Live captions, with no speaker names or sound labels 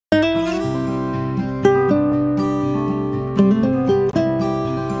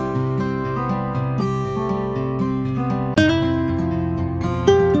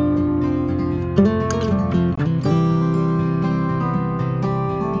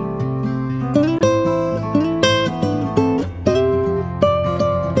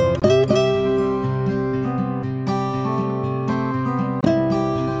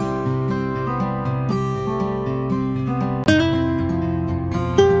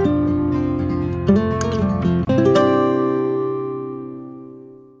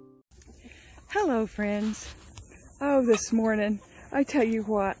friends. Oh, this morning, I tell you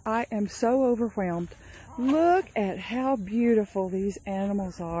what, I am so overwhelmed. Look at how beautiful these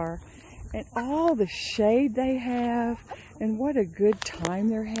animals are and all the shade they have and what a good time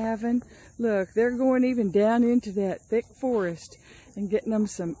they're having. Look, they're going even down into that thick forest and getting them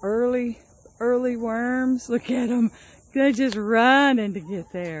some early worms. Look at them. They're just running to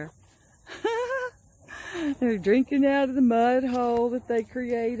get there. They're drinking out of the mud hole that they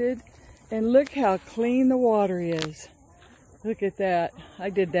created. And look how clean the water is. Look at that. I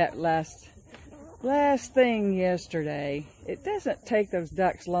did that last thing yesterday. It doesn't take those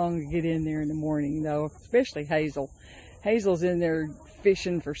ducks long to get in there in the morning though, especially Hazel. Hazel's in there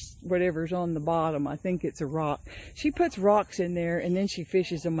fishing for whatever's on the bottom. I think it's a rock. She puts rocks in there and then she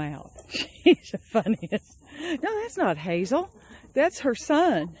fishes them out. She's the funniest. No, that's not Hazel. That's her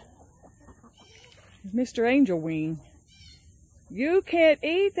son, Mr. Angel Wing. You can't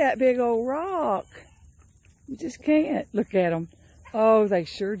eat that big old rock. You just can't. Look at them. Oh, they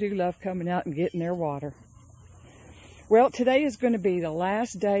sure do love coming out and getting their water. Well, today is going to be the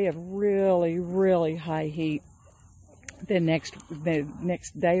last day of really, really high heat. The next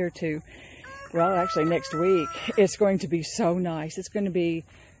day or two, well, actually next week, it's going to be so nice. It's going to be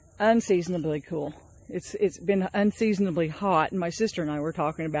unseasonably cool. It's been unseasonably hot, and my sister and I were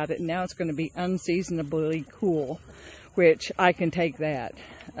talking about it, and now it's going to be unseasonably cool, which I can take that.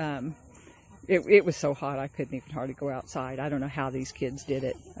 It was so hot I couldn't even hardly go outside. I don't know how these kids did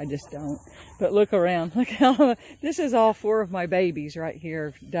it. I just don't. But look around. Look how this is all 4 of my babies right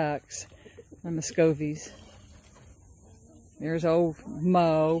here, ducks, my Muscovies. There's old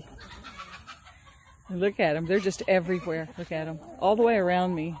Mo. And look at them. They're just everywhere. Look at them. All the way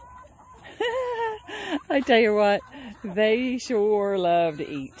around me. I tell you what, they sure love to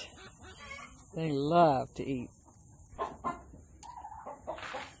eat. They love to eat.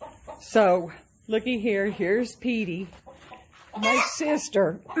 So, looky here. Here's Petey, my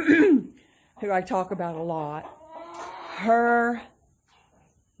sister, who I talk about a lot. Her,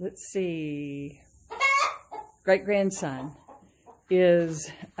 let's see, great-grandson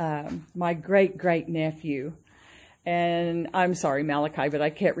is my great-great-nephew. And I'm sorry, Malachi, but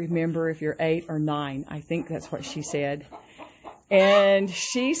I can't remember if you're 8 or 9. I think that's what she said. And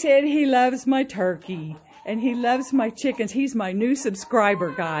she said he loves my turkey and he loves my chickens. He's my new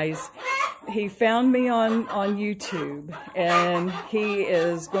subscriber, guys. He found me on YouTube, and he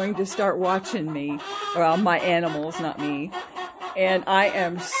is going to start watching me. Well, my animals, not me. And I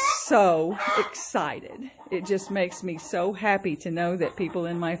am so excited. It just makes me so happy to know that people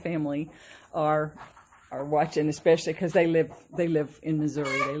in my family are watching, especially because they live in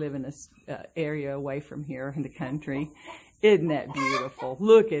Missouri. They live in this area away from here in the country. Isn't that beautiful?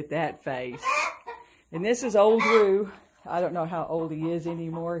 Look at that face. And this is old Roo. I don't know how old he is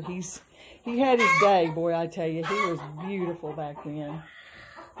anymore. He had his day, boy, I tell you. He was beautiful back then.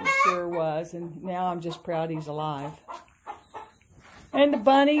 He sure was. And now I'm just proud he's alive. And the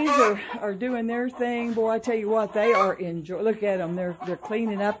bunnies are doing their thing. Boy, I tell you what, they are enjoying. Look at them. They're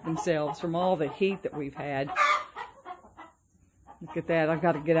cleaning up themselves from all the heat that we've had. Look at that. I've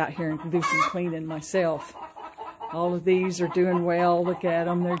got to get out here and do some cleaning myself. All of these are doing well. Look at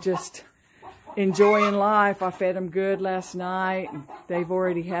them. They're just enjoying life. I fed them good last night. And they've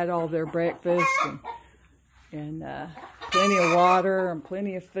already had all their breakfast and plenty of water and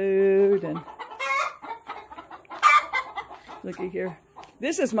plenty of food. And looky here.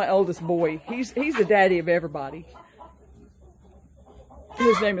 This is my oldest boy. He's the daddy of everybody.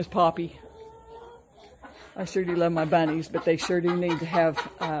 His name is Poppy. I sure do love my bunnies, but they sure do need to have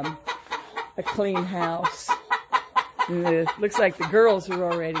a clean house. Looks like the girls are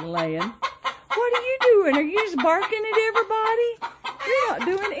already laying. What are you doing? Are you just barking at everybody? You're not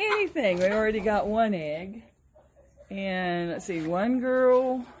doing anything. We already got 1 egg. And let's see, 1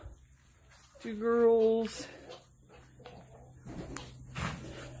 girl, 2 girls,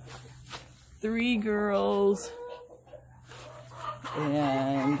 3 girls,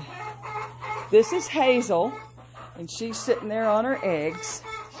 and this is Hazel, and she's sitting there on her eggs.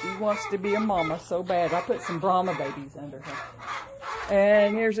 She wants to be a mama so bad. I put some Brahma babies under her.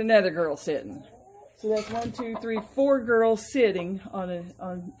 And here's another girl sitting. So that's 1, 2, 3, 4 girls sitting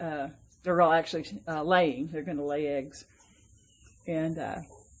they're all actually laying. They're going to lay eggs. And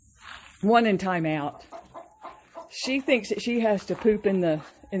 1 in time out. She thinks that she has to poop in the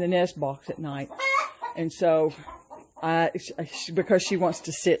nest box at night, and so because she wants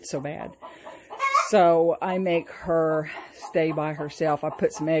to sit so bad, so I make her stay by herself. I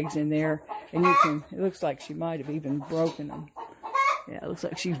put some eggs in there, and it looks like she might have even broken them. Yeah, it looks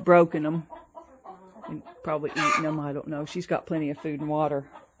like she's broken them and probably eaten them. I don't know. She's got plenty of food and water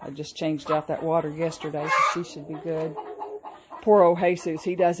I just changed out that water yesterday, so she should be good. Poor old Jesus,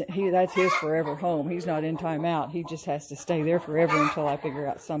 that's his forever home. He's not in timeout. He just has to stay there forever until I figure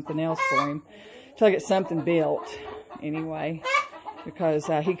out something else for him. Until I get something built, anyway. Because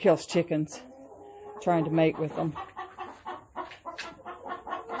he kills chickens trying to mate with them.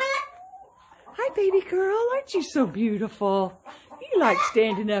 Hi, baby girl. Aren't you so beautiful? You like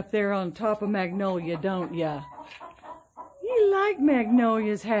standing up there on top of Magnolia, don't ya? You like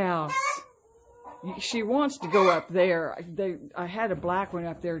Magnolia's house. She wants to go up there. I had a black one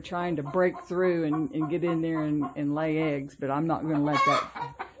up there trying to break through and get in there and lay eggs, but I'm not going to let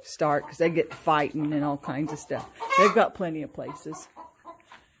that start because they get fighting and all kinds of stuff. They've got plenty of places.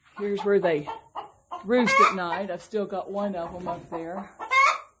 Here's where they roost at night. I've still got one of them up there.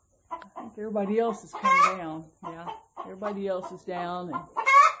 I think everybody else has come down. Yeah, everybody else is down and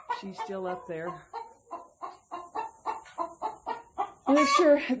she's still up there. Well,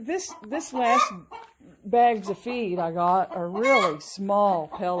 sure, this last bags of feed I got are really small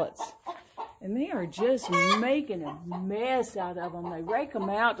pellets. And they are just making a mess out of them. They rake them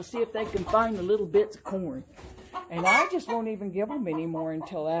out to see if they can find the little bits of corn. And I just won't even give them any more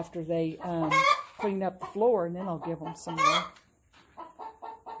until after they clean up the floor, and then I'll give them some more.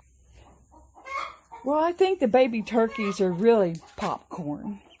 Well, I think the baby turkeys are really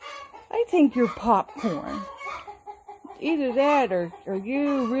popcorn. I think you're popcorn. Either that or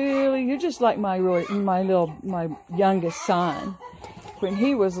you're just like my youngest son. When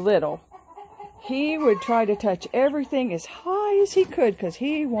he was little, he would try to touch everything as high as he could because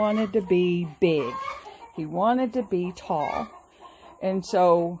he wanted to be big. He wanted to be tall. And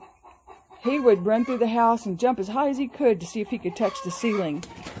so he would run through the house and jump as high as he could to see if he could touch the ceiling.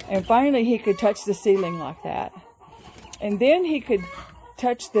 And finally he could touch the ceiling like that. And then he could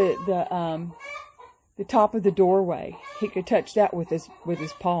touch the top of the doorway. He could touch that with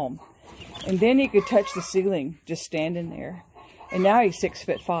his palm. And then he could touch the ceiling just standing there. And now he's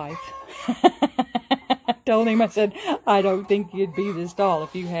 6'5". I told him, I said, I don't think you'd be this tall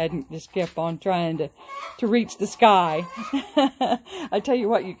if you hadn't just kept on trying to reach the sky. I tell you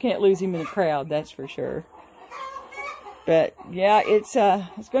what, you can't lose him in a crowd, that's for sure. But yeah, it's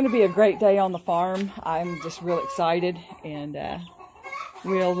going to be a great day on the farm. I'm just real excited, and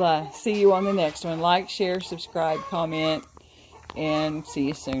we'll see you on the next one. Like, share, subscribe, comment, and see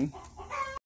you soon.